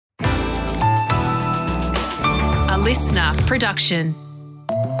listener production.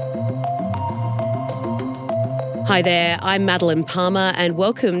 Hi there, I'm Madeline Palmer and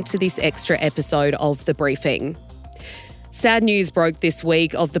welcome to this extra episode of The Briefing. Sad news broke this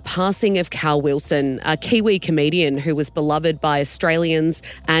week of the passing of Cal Wilson, a Kiwi comedian who was beloved by Australians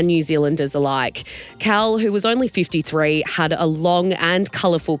and New Zealanders alike. Cal, who was only 53, had a long and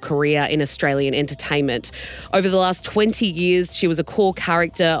colourful career in Australian entertainment. Over the last 20 years, she was a core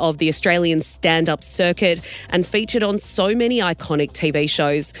character of the Australian stand-up circuit and featured on so many iconic TV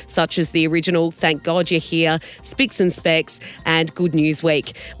shows, such as the original Thank God You're Here, Spicks and Specks, and Good News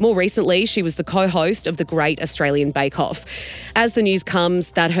Week. More recently, she was the co-host of the Great Australian Bake Off. As the news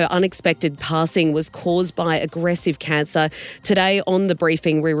comes that her unexpected passing was caused by aggressive cancer, today on The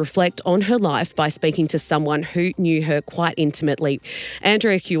Briefing we reflect on her life by speaking to someone who knew her quite intimately.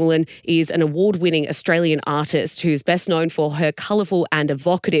 Andrea Hewlin is an award-winning Australian artist who's best known for her colourful and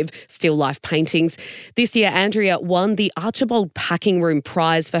evocative still life paintings. This year, Andrea won the Archibald Packing Room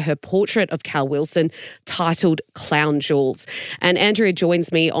Prize for her portrait of Cal Wilson, titled Clown Jewels. And Andrea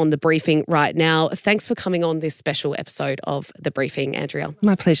joins me on The Briefing right now. Thanks for coming on this special episode of The Briefing, Andrea.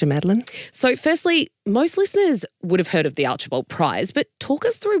 My pleasure, Madeline. So firstly, most listeners would have heard of the Archibald Prize, but talk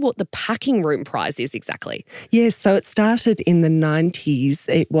us through what the Packing Room Prize is exactly. Yes, so it started in the 90s.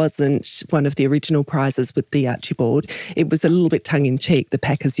 It wasn't one of the original prizes with the Archibald. It was a little bit tongue-in-cheek. The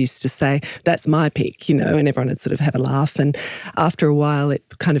packers used to say, that's my pick, and everyone would sort of have a laugh. And after a while, it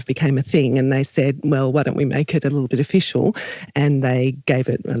kind of became a thing and they said, well, why don't we make it a little bit official? And they gave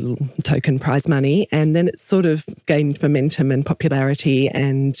it a little token prize money, and then it sort of gained momentum and popularity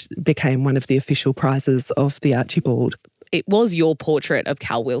and became one of the official prizes of the Archibald. It was your portrait of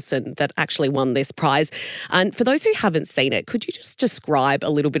Cal Wilson that actually won this prize. And for those who haven't seen it, could you just describe a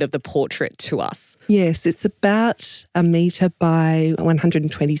little bit of the portrait to us? Yes, it's about 1 metre by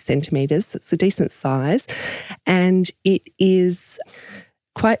 120 centimetres. It's a decent size and it is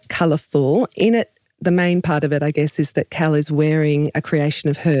quite colourful. In it, the main part of it, I guess, is that Cal is wearing a creation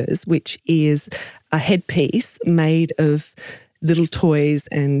of hers, which is a headpiece made of little toys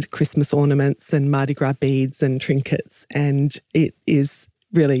and Christmas ornaments and Mardi Gras beads and trinkets. And it is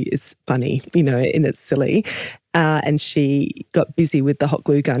really, it's funny, and it's silly. And she got busy with the hot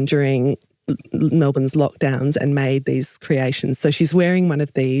glue gun during Melbourne's lockdowns and made these creations. So she's wearing one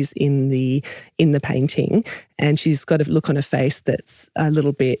of these in the painting, and she's got a look on her face that's a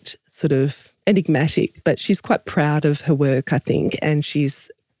little bit sort of enigmatic, but she's quite proud of her work, I think, and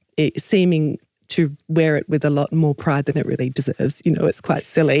she's seeming to wear it with a lot more pride than it really deserves. It's quite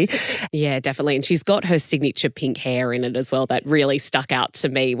silly. Yeah, definitely. And she's got her signature pink hair in it as well. That really stuck out to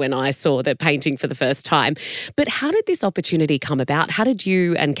me when I saw the painting for the first time. But how did this opportunity come about? How did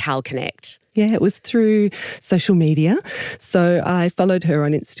you and Cal connect? Yeah, it was through social media. So I followed her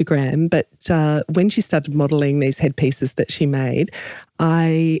on Instagram, but when she started modelling these headpieces that she made,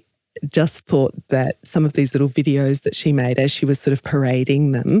 I just thought that some of these little videos that she made as she was sort of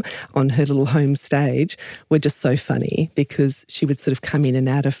parading them on her little home stage were just so funny, because she would sort of come in and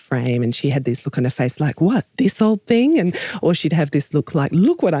out of frame and she had this look on her face like, what, this old thing? Or she'd have this look like,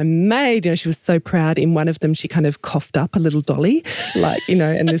 look what I made. She was so proud. In one of them, she kind of coughed up a little dolly,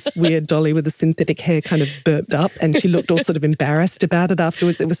 and this weird dolly with a synthetic hair kind of burped up, and she looked all sort of embarrassed about it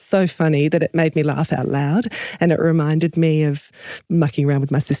afterwards. It was so funny that it made me laugh out loud, and it reminded me of mucking around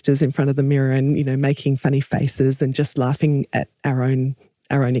with my sisters in front of the mirror and, making funny faces and just laughing at our own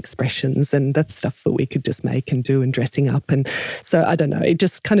expressions, and that's stuff that we could just make and do, and dressing up. And so I don't know, it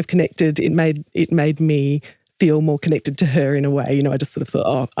just kind of connected. It made me feel more connected to her in a way. I just sort of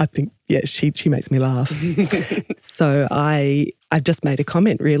thought, I think, yeah, she makes me laugh. So I just made a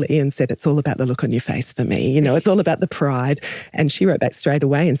comment really and said, it's all about the look on your face for me. It's all about the pride. And she wrote back straight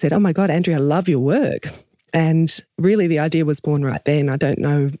away and said, oh my God, Andrea, I love your work. And really the idea was born right then. I don't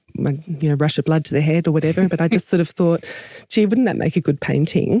know, rush of blood to the head or whatever, but I just sort of thought, gee, wouldn't that make a good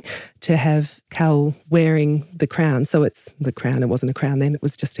painting to have Cal wearing the crown? So it's the crown. It wasn't a crown then, it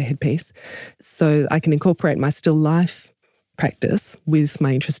was just a headpiece. So I can incorporate my still life practice with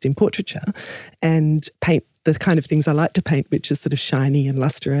my interest in portraiture and paint the kind of things I like to paint, which is sort of shiny and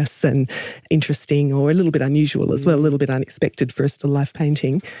lustrous and interesting, or a little bit unusual as well, a little bit unexpected for a still life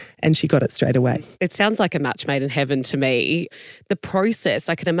painting. And she got it straight away. It sounds like a match made in heaven to me. The process,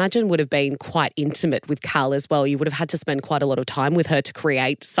 I can imagine, would have been quite intimate with Cal as well. You would have had to spend quite a lot of time with her to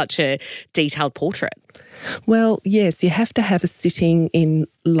create such a detailed portrait. Well, yes, you have to have a sitting in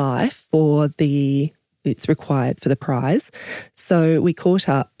life for it's required for the prize. So we caught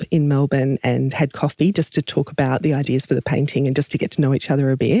up in Melbourne and had coffee just to talk about the ideas for the painting and just to get to know each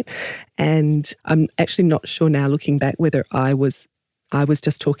other a bit. And I'm actually not sure now, looking back, whether I was I was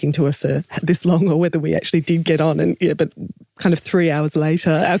just talking to her for this long or whether we actually did get on. And but kind of 3 hours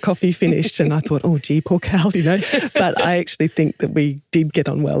later, our coffee finished and I thought, oh, gee, poor Cal, But I actually think that we did get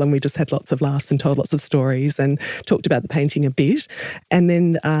on well and we just had lots of laughs and told lots of stories and talked about the painting a bit. And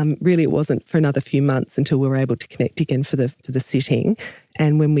then really it wasn't for another few months until we were able to connect again for the sitting.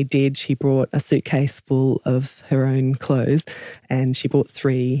 And when we did, she brought a suitcase full of her own clothes and she bought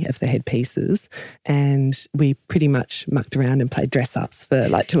 3 of the headpieces, and we pretty much mucked around and played dress-ups for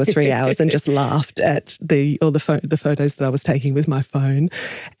like 2 or 3 hours and just laughed at the photos that I was taking with my phone.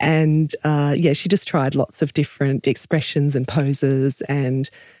 And she just tried lots of different expressions and poses and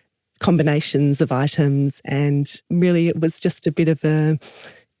combinations of items, and really it was just a bit of a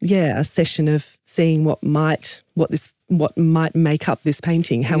session of seeing what might make up this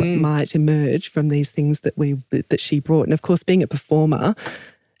painting, how it might emerge from these things that she brought. And of course, being a performer,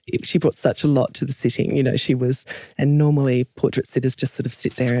 she brought such a lot to the sitting. And normally portrait sitters just sort of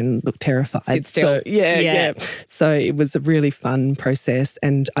sit there and look terrified. Sit still. So, So it was a really fun process,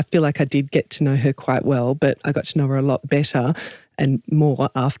 and I feel like I did get to know her quite well, but I got to know her a lot better and more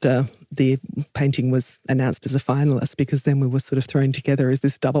after the painting was announced as a finalist, because then we were sort of thrown together as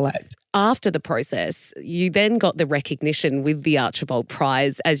this double act. After the process, you then got the recognition with the Archibald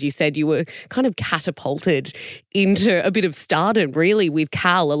Prize. As you said, you were kind of catapulted into a bit of stardom, really, with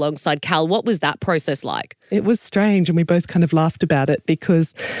Cal, alongside Cal. What was that process like? It was strange, and we both kind of laughed about it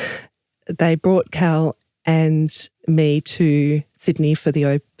because they brought Cal and me to Sydney for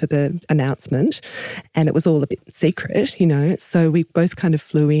the announcement, and it was all a bit secret, So we both kind of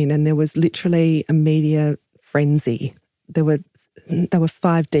flew in, and there was literally a media frenzy. They were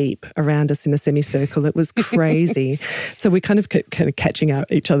 5 deep around us in a semicircle. It was crazy. So we kind of kept catching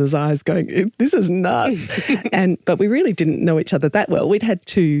out each other's eyes, going, "This is nuts." But we really didn't know each other that well. We'd had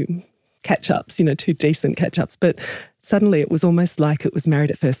 2 catch-ups, 2 decent catch-ups, but suddenly it was almost like it was Married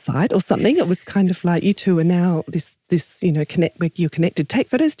at First Sight or something. It was kind of like, you two are now this you're connected. Take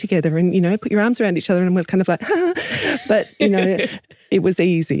photos together and, put your arms around each other, and we're kind of like, ha. But, it was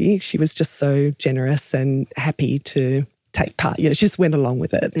easy. She was just so generous and happy to take part. She just went along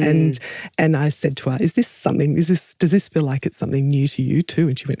with it. And I said to her, does this feel like it's something new to you too?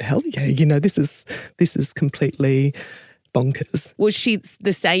 And she went, hell yeah, this is completely bonkers. Was she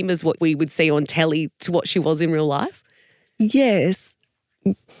the same as what we would see on telly to what she was in real life? Yes.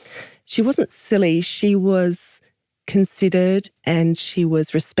 She wasn't silly. She was considered and she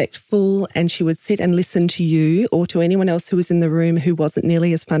was respectful, and she would sit and listen to you or to anyone else who was in the room who wasn't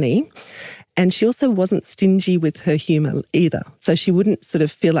nearly as funny. And she also wasn't stingy with her humour either. So she wouldn't sort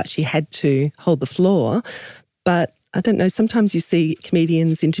of feel like she had to hold the floor. But I don't know, sometimes you see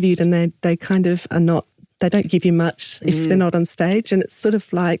comedians interviewed and they kind of are not, they don't give you much if they're not on stage, and it's sort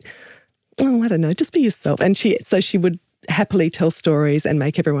of like, oh, I don't know, just be yourself. And she would happily tell stories and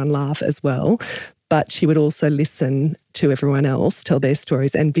make everyone laugh as well, but she would also listen to everyone else tell their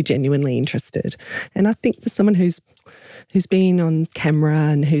stories and be genuinely interested. And I think for someone who's been on camera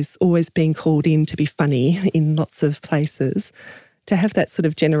and who's always been called in to be funny in lots of places, to have that sort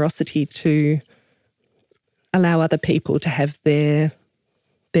of generosity to allow other people to have their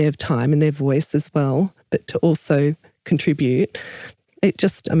time and their voice as well, but to also contribute.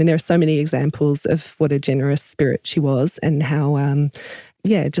 There are so many examples of what a generous spirit she was, and how,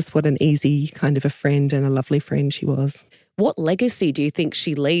 just what an easy kind of a friend and a lovely friend she was. What legacy do you think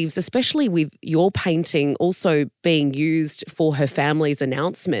she leaves, especially with your painting also being used for her family's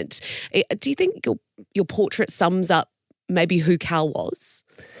announcement? Do you think your portrait sums up maybe who Cal was?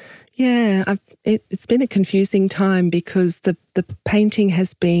 Yeah, it's been a confusing time because the painting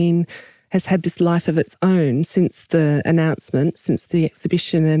has had this life of its own since the announcement, since the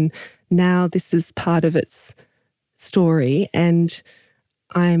exhibition, and now this is part of its story. And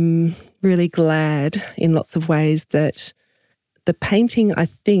I'm really glad in lots of ways that the painting, I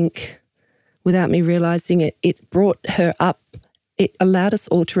think, without me realising it, it brought her up. It allowed us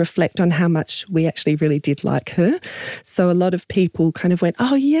all to reflect on how much we actually really did like her. So a lot of people kind of went,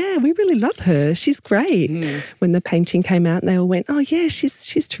 oh yeah, we really love her. She's great. When the painting came out, and they all went, oh yeah,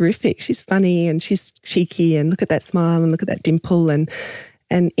 she's terrific. She's funny and she's cheeky, and look at that smile and look at that dimple. And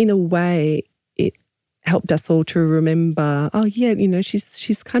in a way, it helped us all to remember, oh yeah,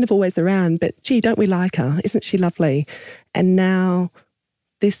 she's kind of always around, but gee, don't we like her? Isn't she lovely? And now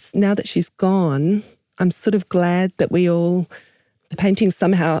that she's gone, I'm sort of glad that the painting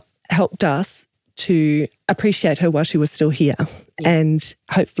somehow helped us to appreciate her while she was still here. Yeah. And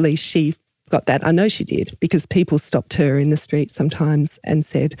hopefully she got that. I know she did, because people stopped her in the street sometimes and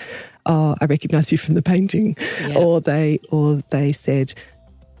said, oh, I recognise you from the painting. Yeah. Or they said,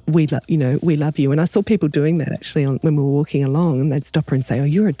 we love you. And I saw people doing that actually when we were walking along, and they'd stop her and say, oh,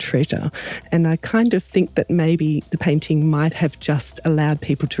 you're a treasure. And I kind of think that maybe the painting might have just allowed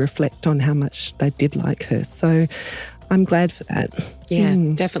people to reflect on how much they did like her. So I'm glad for that. Yeah,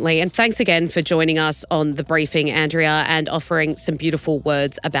 definitely. And thanks again for joining us on The Briefing, Andrea, and offering some beautiful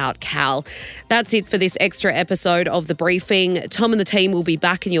words about Cal. That's it for this extra episode of The Briefing. Tom and the team will be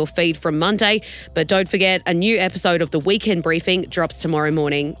back in your feed from Monday, but don't forget, a new episode of The Weekend Briefing drops tomorrow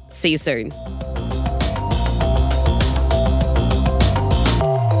morning. See you soon.